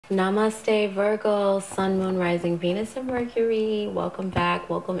Namaste Virgo, Sun, Moon, Rising, Venus, and Mercury. Welcome back.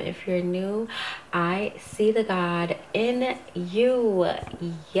 Welcome if you're new. I see the God in you.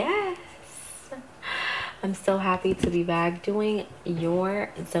 Yes. I'm so happy to be back doing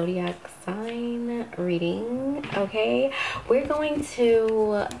your zodiac sign reading. Okay. We're going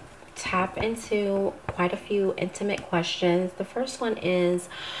to tap into quite a few intimate questions. The first one is,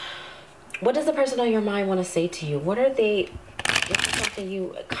 what does the person on your mind want to say to you? What are they... This is something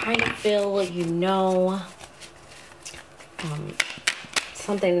you kind of feel, you know,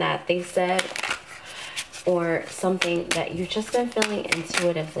 something that they said, or something that you've just been feeling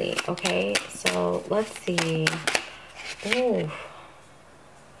intuitively, okay? So let's see. Oh,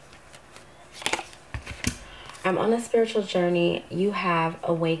 I'm on a spiritual journey. You have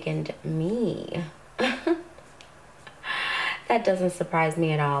awakened me. That doesn't surprise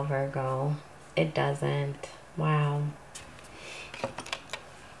me at all, Virgo. It doesn't. Wow.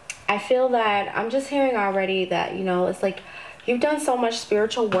 I feel that I'm just hearing already that, you know, it's like you've done so much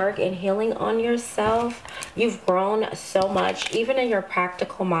spiritual work and healing on yourself. You've grown so much, even in your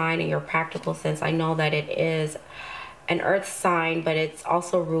practical mind and your practical sense. I know that it is an earth sign, but it's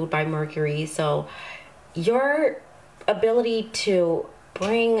also ruled by Mercury. So your ability to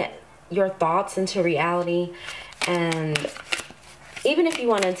bring your thoughts into reality, and even if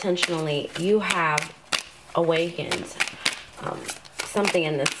you unintentionally, you have awakened something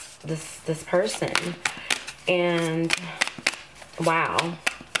in this person. And wow,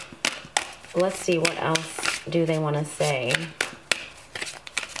 let's see, what else do they want to say?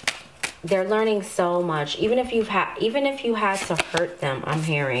 They're learning so much, even if you had to hurt them. I'm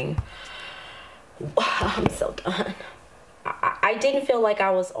hearing. I'm so done. I didn't feel like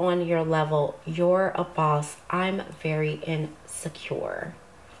I was on your level. You're a boss. I'm very insecure.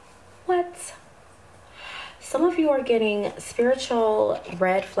 What? Some of you are getting spiritual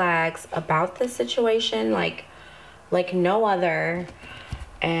red flags about this situation, like no other.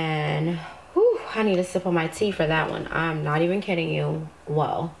 And whew, I need a sip of my tea for that one. I'm not even kidding you.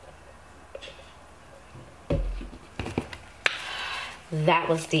 Whoa. That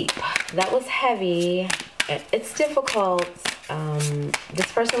was deep. That was heavy. It's difficult.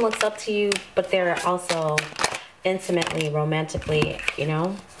 This person looks up to you, but they're also intimately, romantically, you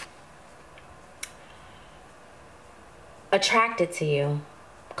know, attracted to you.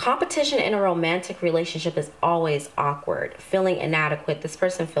 Competition in a romantic relationship is always awkward. Feeling inadequate. This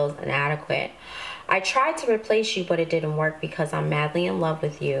person feels inadequate. I tried to replace you, but it didn't work because I'm madly in love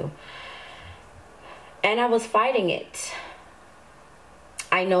with you. And I was fighting it.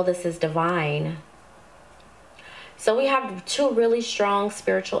 I know this is divine. So we have two really strong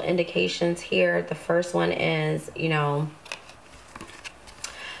spiritual indications here. The first one is, you know,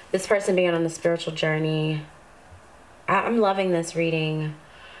 this person being on a spiritual journey. I'm loving this reading.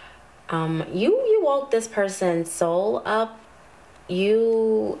 You woke this person's soul up.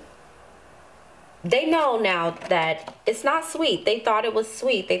 They know now that it's not sweet. They thought it was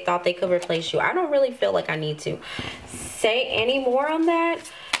sweet. They thought they could replace you. I don't really feel like I need to say any more on that.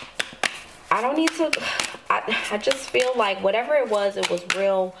 I don't need to. I just feel like whatever it was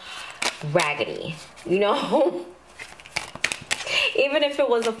real raggedy, you know? Even if it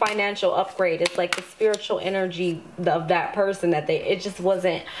was a financial upgrade, it's like the spiritual energy of that person that they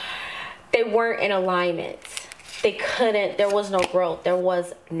weren't in alignment. They couldn't, there was no growth. There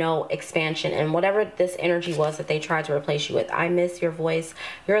was no expansion. And whatever this energy was that they tried to replace you with, I miss your voice,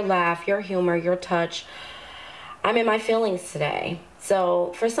 your laugh, your humor, your touch. I'm in my feelings today.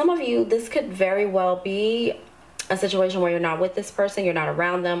 So for some of you, this could very well be a situation where you're not with this person, you're not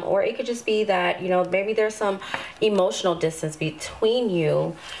around them, or it could just be that, you know, maybe there's some emotional distance between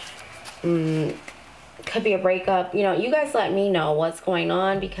you. Could be a breakup. You know, you guys let me know what's going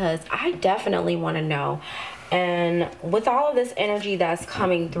on, because I definitely want to know. And with all of this energy that's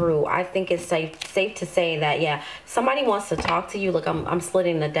coming through, I think it's safe to say that, yeah, somebody wants to talk to you. Look, I'm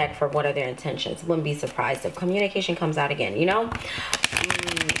splitting the deck for what are their intentions. Wouldn't be surprised if communication comes out again, you know?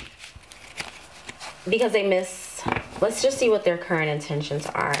 Because they miss, let's just see what their current intentions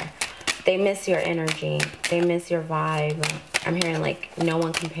are. They miss your energy. They miss your vibe. I'm hearing like no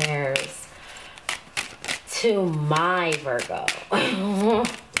one compares to my Virgo.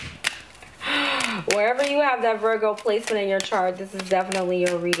 Wherever you have that Virgo placement in your chart, this is definitely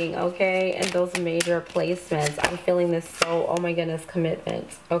your reading, okay? And those major placements, I'm feeling this so, oh my goodness, commitment.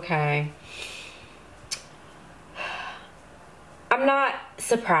 Okay. I'm I'm not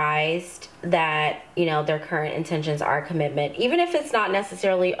surprised that, you know, their current intentions are commitment, even if it's not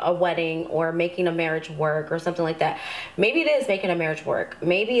necessarily a wedding or making a marriage work or something like that. Maybe it is making a marriage work.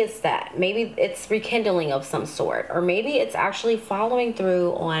 Maybe it's that. Maybe it's rekindling of some sort, or maybe it's actually following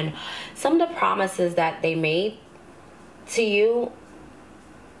through on some of the promises that they made to you.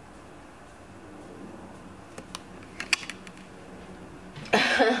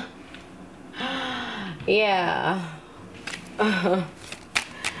 Yeah.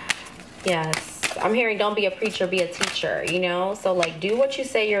 Yes, I'm hearing don't be a preacher, be a teacher, you know? So, like, do what you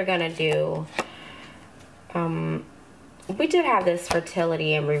say you're gonna do. We did have this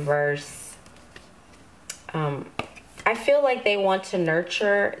fertility in reverse. I feel like they want to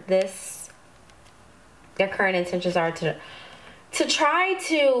nurture this. Their current intentions are to try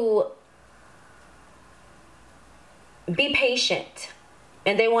to be patient.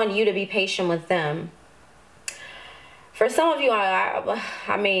 And they want you to be patient with them. For some of you,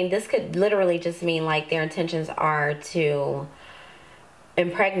 I mean, this could literally just mean like their intentions are to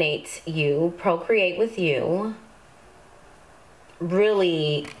impregnate you, procreate with you,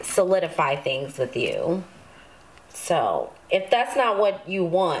 really solidify things with you. So if that's not what you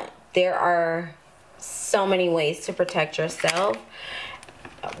want, there are so many ways to protect yourself.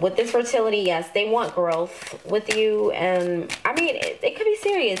 With this fertility, yes, they want growth with you. And I mean, it could be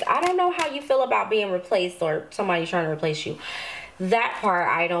serious. I don't know how you feel about being replaced or somebody trying to replace you. That part,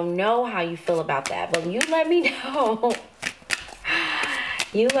 I don't know how you feel about that. But you let me know.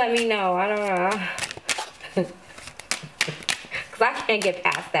 You let me know. I don't know. Because I can't get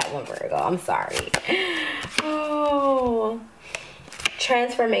past that one, Virgo. I'm sorry. Oh.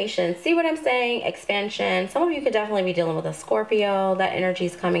 Transformation. See what I'm saying? Expansion. Some of you could definitely be dealing with a Scorpio. That energy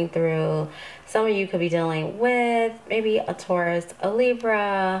is coming through. Some of you could be dealing with maybe a Taurus, a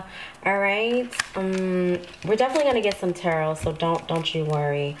Libra. All right. We're definitely going to get some tarot, so don't you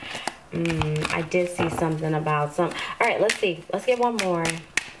worry. I did see something about some. All right, let's see. Let's get one more.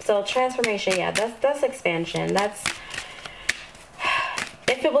 So transformation. Yeah, that's expansion. That's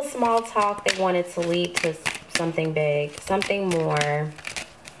if it was small talk, they wanted to lead to something big, something more,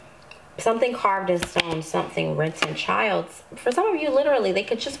 something carved in stone, something written. Child. For some of you, literally, they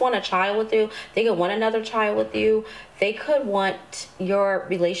could just want a child with you. They could want another child with you. They could want your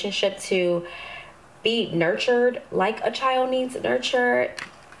relationship to be nurtured like a child needs nurture.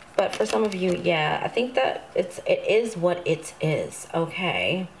 But for some of you, yeah, I think that it is what it is.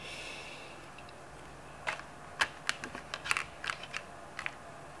 Okay.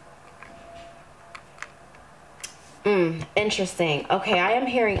 Interesting. Okay, I am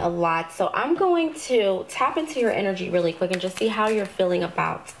hearing a lot. So I'm going to tap into your energy really quick and just see how you're feeling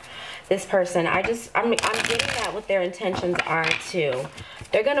about this person. I'm getting at what their intentions are too.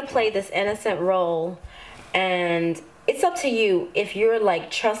 They're going to play this innocent role, and it's up to you if you're like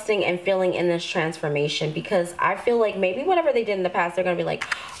trusting and feeling in this transformation, because I feel like maybe whatever they did in the past, they're going to be like,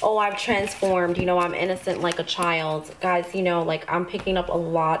 oh, I've transformed, you know, I'm innocent like a child. Guys, you know, like I'm picking up a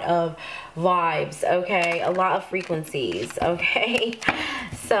lot of vibes, okay? A lot of frequencies, okay?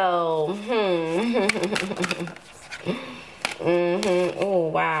 So,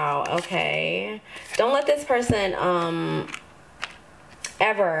 oh, wow, okay. Don't let this person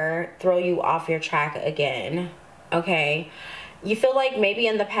ever throw you off your track again. Okay, you feel like maybe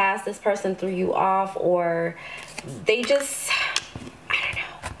in the past this person threw you off, or they just, I don't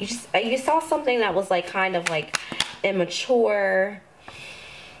know, you saw something that was like kind of like immature.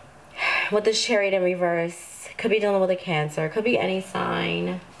 With this Chariot in reverse, could be dealing with a Cancer, could be any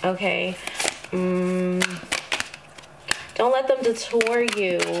sign. Okay, don't let them detour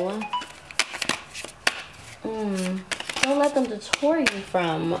you. Don't let them detour you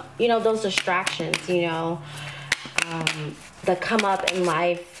from, you know, those distractions, you know, that come up in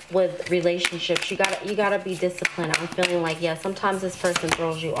life with relationships. You gotta be disciplined. I'm feeling like, yeah, sometimes this person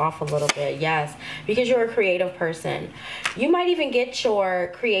throws you off a little bit. Yes, because you're a creative person. You might even get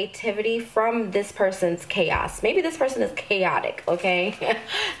your creativity from this person's chaos. Maybe this person is chaotic, okay?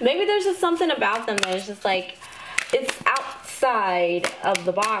 Maybe there's just something about them that is just like, it's outside of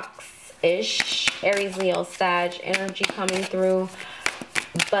the box-ish. Aries, Leo, Sag energy coming through.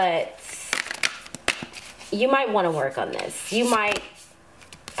 But you might want to work on this. You might,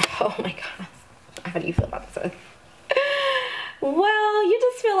 oh my God, how do you feel about this one? Well, you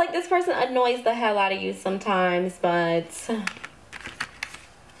just feel like this person annoys the hell out of you sometimes, but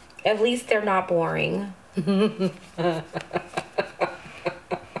at least they're not boring. I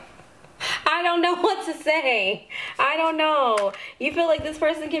don't know what to say. I don't know. You feel like this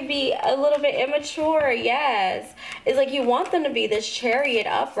person can be a little bit immature. Yes. It's like you want them to be this Chariot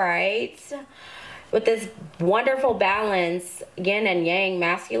upright. with this wonderful balance, yin and yang,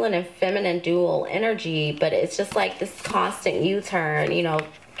 masculine and feminine dual energy, but it's just like this constant U-turn, you know,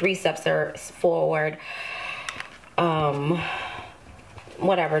 3 steps forward,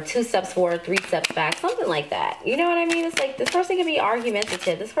 whatever, 2 steps forward, 3 steps back, something like that. You know what I mean? It's like this person can be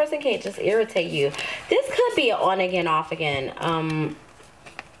argumentative. This person can't just irritate you. This could be an on again, off again.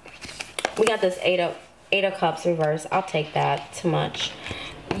 We got this Eight of Cups reverse. I'll take that. Too much.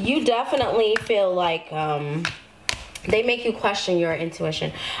 You definitely feel like they make you question your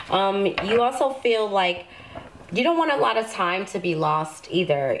intuition. You also feel like you don't want a lot of time to be lost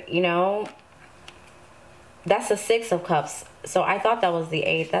either, you know. That's the 6 of Cups. So I thought that was the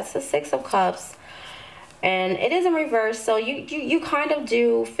 8. That's the 6 of Cups. And it is in reverse. So you kind of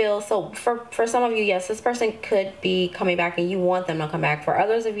do feel, so for some of you, yes, this person could be coming back and you want them to come back. For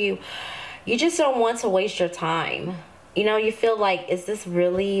others of you, you just don't want to waste your time. You know, you feel like, is this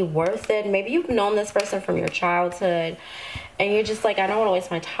really worth it? Maybe you've known this person from your childhood and you're just like, I don't want to waste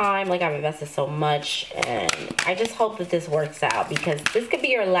my time. Like, I've invested so much and I just hope that this works out, because this could be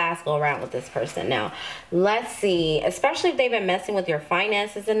your last go around with this person. Now, let's see, especially if they've been messing with your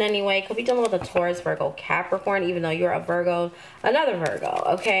finances in any way. Could be dealing with a Taurus, Virgo, Capricorn, even though you're a Virgo, another Virgo,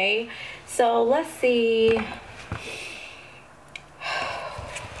 okay? So let's see.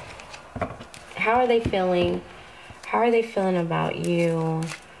 How are they feeling? How are they feeling about you?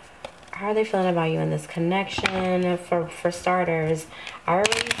 How are they feeling about you in this connection? For starters, I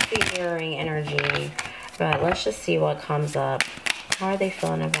already see mirroring energy, but let's just see what comes up. How are they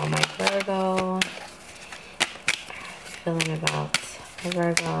feeling about my Virgo? How are they feeling about my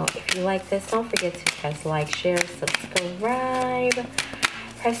Virgo? If you like this, don't forget to press like, share, subscribe.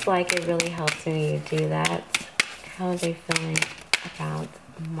 Press like, it really helps me to do that. How are they feeling about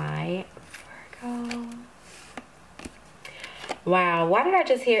my Virgo? Wow, why did I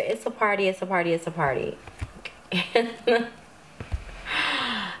just hear it's a party, it's a party, it's a party? The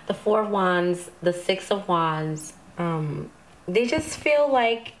 4 of Wands, the 6 of Wands, they just feel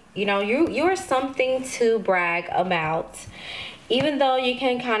like, you know, you are something to brag about, even though you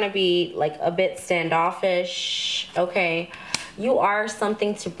can kind of be like a bit standoffish, okay? You are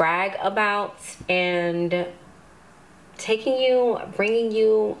something to brag about, and taking you, bringing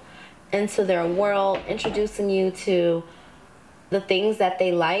you into their world, introducing you to the things that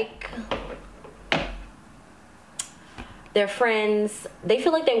they like, their friends, they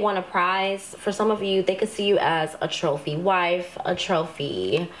feel like they want a prize. For some of you, they could see you as a trophy wife, a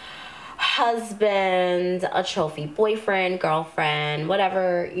trophy husband, a trophy boyfriend, girlfriend,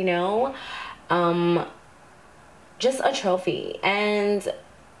 whatever, you know, just a trophy. And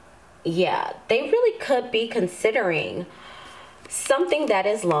yeah, they really could be considering something that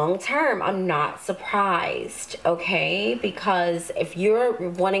is long term. I'm not surprised, okay? Because if you're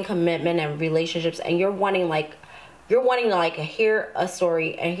wanting commitment and relationships, and you're wanting to hear a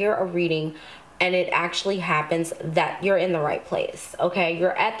story and hear a reading, and it actually happens, that you're in the right place, okay?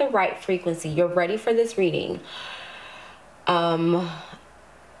 You're at the right frequency. You're ready for this reading.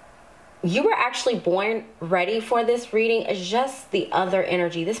 You were actually born ready for this reading. It's just the other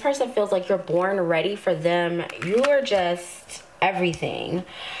energy. This person feels like you're born ready for them. You are just everything.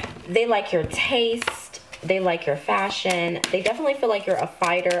 They like your taste. They like your fashion. They definitely feel like you're a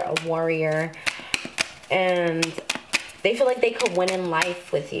fighter, a warrior. And they feel like they could win in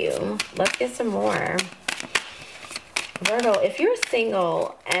life with you. Let's get some more. Virgo, if you're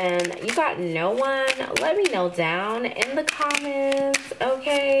single and you got no one, let me know down in the comments,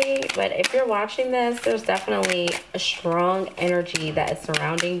 okay? But if you're watching this, there's definitely a strong energy that is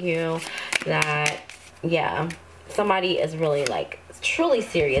surrounding you, that, yeah, somebody is really like truly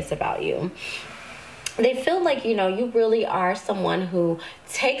serious about you. They feel like, you know, you really are someone who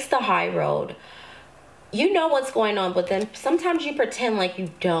takes the high road. You know what's going on, but then sometimes you pretend like you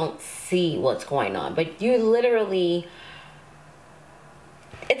don't see what's going on, but you literally,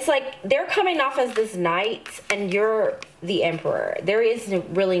 it's like they're coming off as this knight and you're the emperor. There is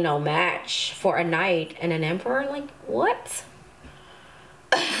really no match for a knight and an emperor. Like, what?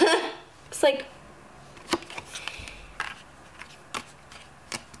 It's like,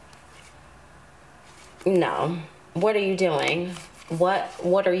 no. What are you doing?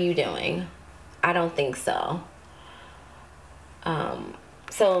 What are you doing? I don't think so.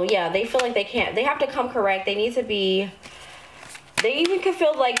 So yeah, they feel like they have to come correct. They need to be, they even can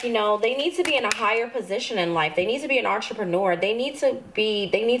feel like, you know, they need to be in a higher position in life. They need to be an entrepreneur. They need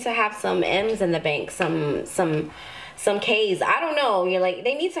to have some M's in the bank, some some K's. I don't know. You're like,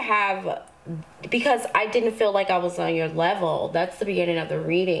 they need to have, because I didn't feel like I was on your level. That's the beginning of the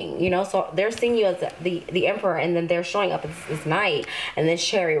reading, you know. So they're seeing you as the emperor, and then they're showing up as this knight, and this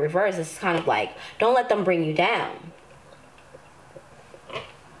chariot reverse. It's kind of like, don't let them bring you down.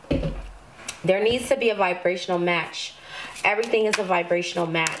 There needs to be a vibrational match. Everything is a vibrational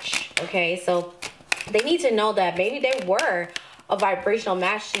match, okay? So they need to know that maybe they were a vibrational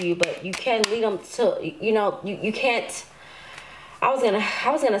match to you, but you can't lead them to, you know, you can't. I was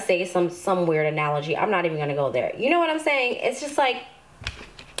gonna say some weird analogy. I'm not even gonna go there. You know what I'm saying? It's just like,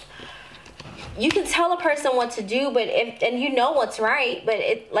 you can tell a person what to do, but and you know what's right, but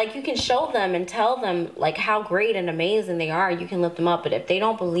it, like, you can show them and tell them like how great and amazing they are. You can lift them up, but if they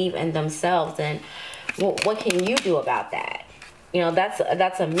don't believe in themselves, then what can you do about that? You know,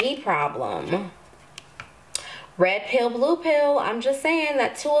 that's a me problem. Red pill, blue pill. I'm just saying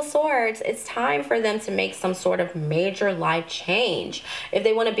that Two of Swords, it's time for them to make some sort of major life change if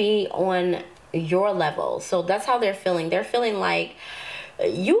they want to be on your level. So that's how they're feeling. They're feeling like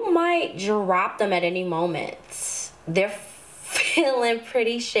you might drop them at any moment. They're feeling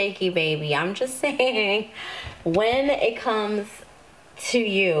pretty shaky, baby. I'm just saying, when it comes to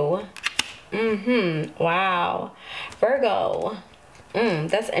you. Wow. Virgo.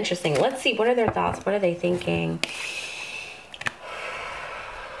 That's interesting. Let's see. What are their thoughts? What are they thinking?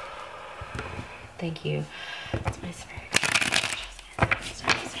 Thank you. That's my spirit.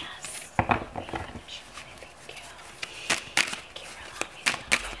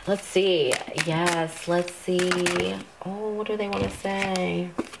 Let's see. Yes, let's see. Oh, what do they want to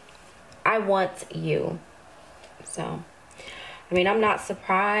say? I want you. So, I mean, I'm not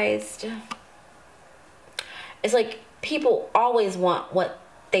surprised. It's like people always want what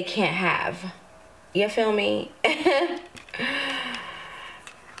they can't have. You feel me?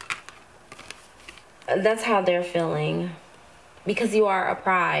 That's how they're feeling. Because you are a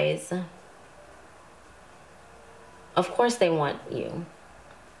prize. Of course they want you.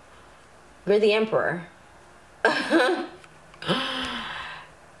 You're the emperor.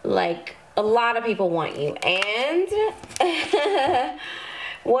 Like, a lot of people want you. And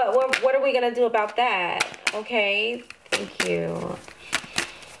what are we gonna do about that? Okay, thank you.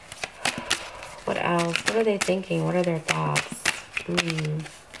 What else? What are they thinking? What are their thoughts?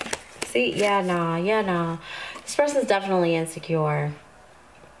 See, yeah, nah. This person's definitely insecure.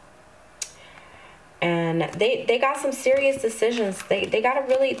 And they got some serious decisions. They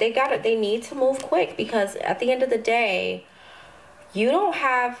need to move quick, because at the end of the day, you don't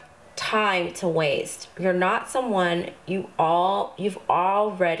have time to waste. You're not someone, you've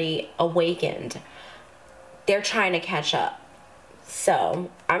already awakened. They're trying to catch up. So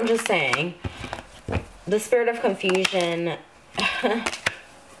I'm just saying, the spirit of confusion.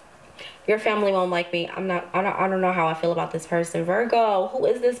 Your family won't like me. I don't know how I feel about this person. Virgo, who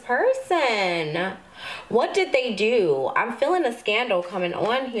is this person? What did they do? I'm feeling a scandal coming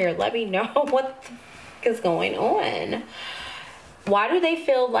on here. Let me know what the fuck is going on. Why do they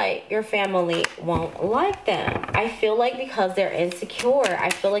feel like your family won't like them? I feel like because they're insecure. I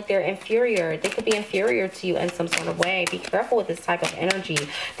feel like they're inferior. They could be inferior to you in some sort of way. Be careful with this type of energy.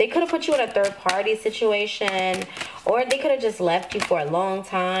 They could have put you in a third party situation, or they could have just left you for a long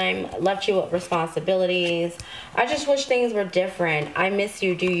time, left you with responsibilities. I just wish things were different. I miss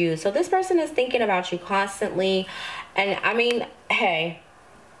you, do you? So this person is thinking about you constantly. And I mean, hey,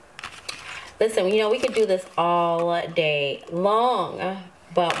 listen, you know, we could do this all day long,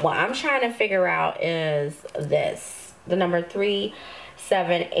 but what I'm trying to figure out is this. The number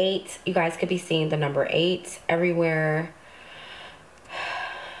 378. You guys could be seeing the number 8 everywhere.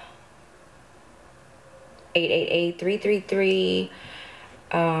 888, 333.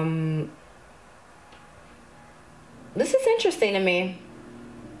 This is interesting to me,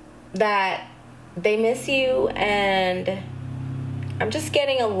 that they miss you, and I'm just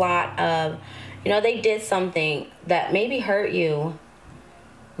getting a lot of, you know, they did something that maybe hurt you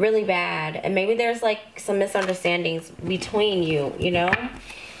really bad, and maybe there's like some misunderstandings between you, you know.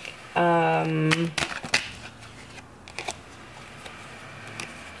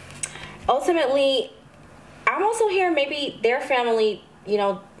 Ultimately, I'm also hearing maybe their family, you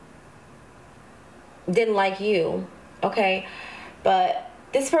know, didn't like you, okay? But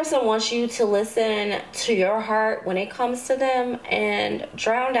this person wants you to listen to your heart when it comes to them and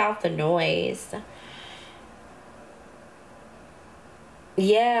drown out the noise.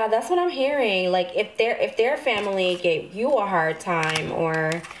 Yeah, that's what I'm hearing. Like, if their family gave you a hard time,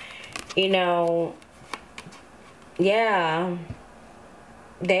 or, you know, yeah,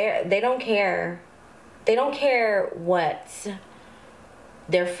 they don't care. They don't care what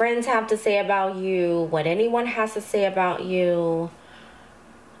their friends have to say about you, what anyone has to say about you.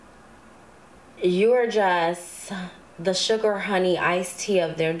 You're just the sugar honey iced tea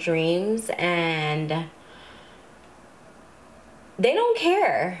of their dreams, and they don't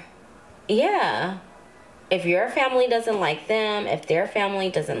care. Yeah. If your family doesn't like them, if their family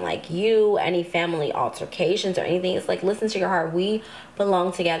doesn't like you, any family altercations or anything, it's like, listen to your heart. We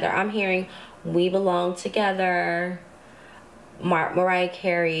belong together. I'm hearing we belong together. Mariah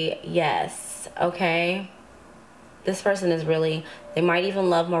Carey, yes. Okay. This person is really, they might even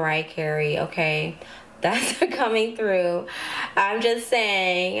love Mariah Carey. Okay. That's coming through. I'm just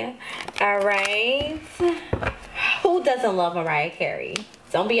saying. All right. Who doesn't love Mariah Carey?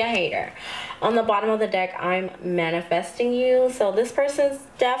 Don't be a hater. On the bottom of the deck, I'm manifesting you. So this person's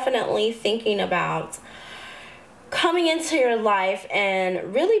definitely thinking about coming into your life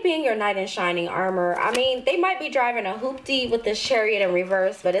and really being your knight in shining armor. I mean, they might be driving a hoopty with this chariot in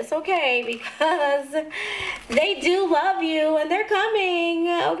reverse, but it's okay because they do love you and they're coming,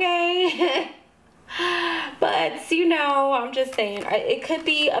 okay? But, you know, I'm just saying, it could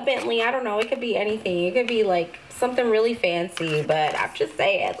be a Bentley. I don't know. It could be anything. It could be, like, something really fancy. But I'm just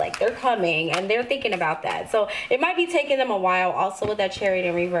saying, like, they're coming and they're thinking about that. So it might be taking them a while also with that chariot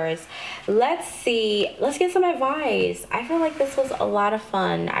in reverse. Let's see. Let's get some advice. I feel like this was a lot of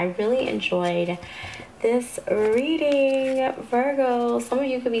fun. I really enjoyed this reading, Virgo. Some of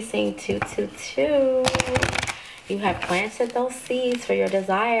you could be saying 222. You have planted those seeds for your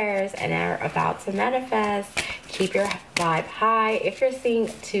desires and are about to manifest. Keep your vibe high. If you're seeing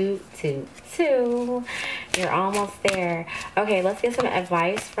 222, you're almost there. Okay, let's get some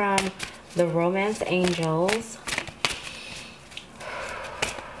advice from the romance angels.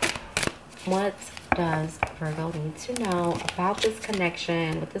 What does Virgo need to know about this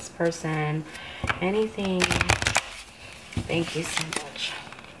connection with this person? Anything? Thank you so much.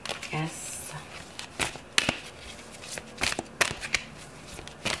 Yes.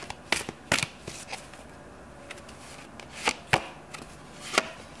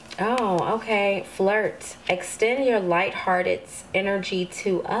 Oh, okay. Flirt. Extend your lighthearted energy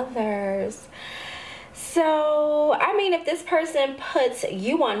to others. So, I mean, if this person puts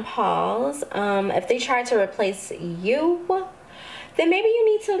you on pause, if they try to replace you, then maybe you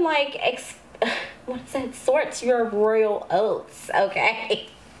need to, like, what is that? Sort your royal oats, okay?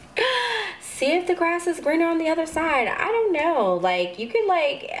 See if the grass is greener on the other side. I don't know. Like, you could,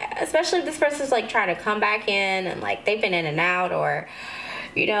 like, especially if this person's, like, trying to come back in and, like, they've been in and out or,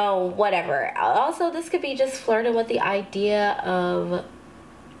 you know, whatever. Also, this could be just flirting with the idea of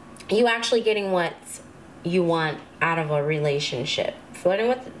you actually getting what you want out of a relationship. Flirting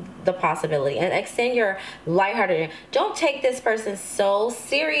with the possibility and extend your lighthearted. Don't take this person so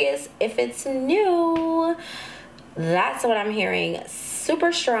serious if it's new. That's what I'm hearing.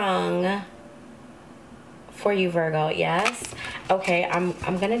 Super strong for you, Virgo. Yes. Okay, I'm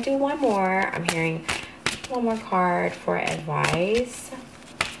gonna do one more. I'm hearing one more card for advice.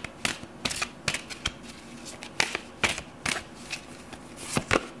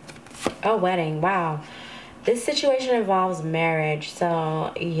 Oh, wedding. Wow. This situation involves marriage.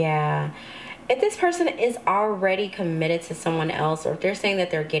 So, yeah. If this person is already committed to someone else, or if they're saying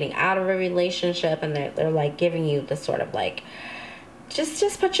that they're getting out of a relationship and they're like giving you the sort of like,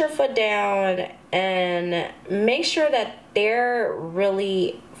 just put your foot down and make sure that they're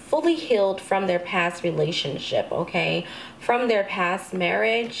really fully healed from their past relationship, okay? From their past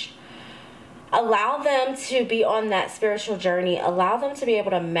marriage. Allow them to be on that spiritual journey. Allow them to be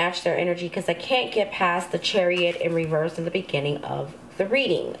able to match their energy, because I can't get past the chariot in reverse in the beginning of the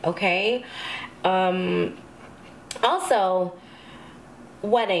reading, okay? Also,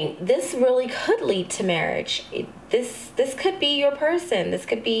 wedding. This really could lead to marriage. This could be your person. This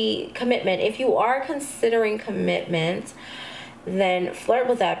could be commitment. If you are considering commitment, then flirt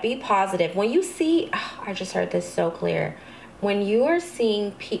with that. Be positive. When you see, I just heard this so clear. When you are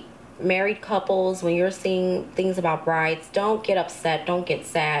seeing married couples, when you're seeing things about brides, don't get upset, don't get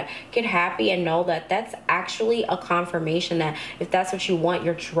sad, get happy, and know that that's actually a confirmation that if that's what you want,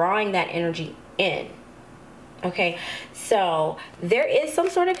 you're drawing that energy in. Okay, so there is some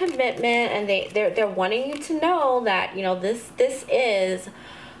sort of commitment, and they're wanting you to know that, you know, this is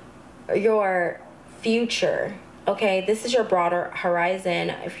your future. Okay, this is your broader horizon.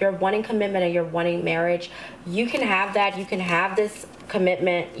 If you're wanting commitment and you're wanting marriage, you can have that. You can have this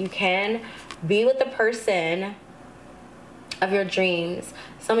commitment. You can be with the person of your dreams.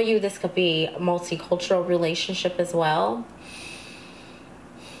 Some of you, this could be a multicultural relationship as well.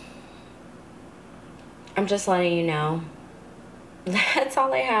 I'm just letting you know. That's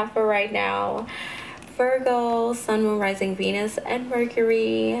all I have for right now Virgo, Sun, Moon, Rising, Venus, and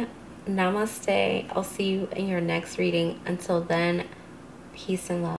Mercury. Namaste. I'll see you in your next reading. Until then, peace and love.